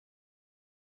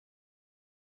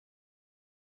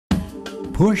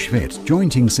Push-fit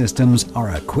jointing systems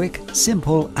are a quick,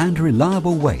 simple and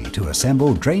reliable way to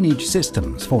assemble drainage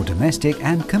systems for domestic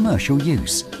and commercial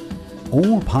use.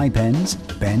 All pipe ends,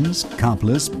 bends,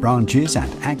 couplers, branches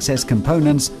and access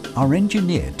components are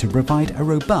engineered to provide a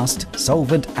robust,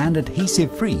 solvent and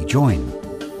adhesive-free join.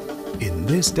 In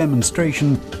this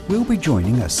demonstration, we'll be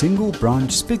joining a single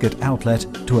branch spigot outlet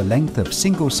to a length of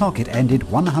single socket-ended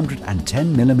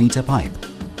 110mm pipe.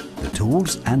 The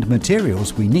tools and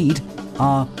materials we need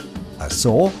are a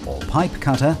saw or pipe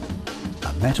cutter,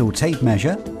 a metal tape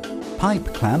measure, pipe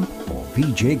clamp or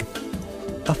V-jig,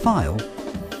 a file,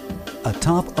 a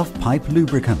tub of pipe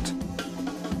lubricant.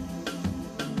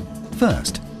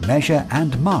 First, measure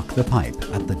and mark the pipe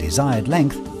at the desired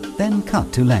length, then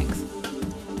cut to length.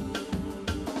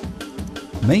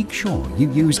 Make sure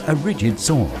you use a rigid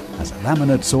saw, as a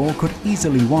laminate saw could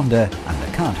easily wander and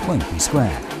the cut won't be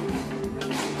square.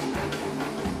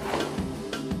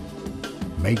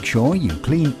 Make sure you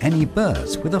clean any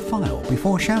burrs with a file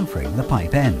before chamfering the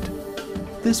pipe end.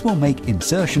 This will make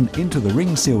insertion into the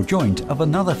ring seal joint of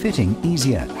another fitting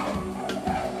easier.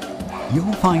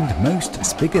 You'll find most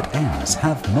spigot ends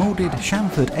have moulded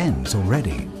chamfered ends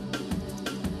already.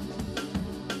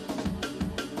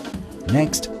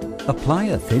 Next, apply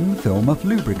a thin film of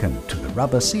lubricant to the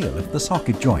rubber seal of the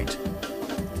socket joint.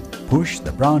 Push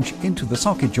the branch into the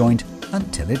socket joint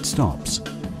until it stops.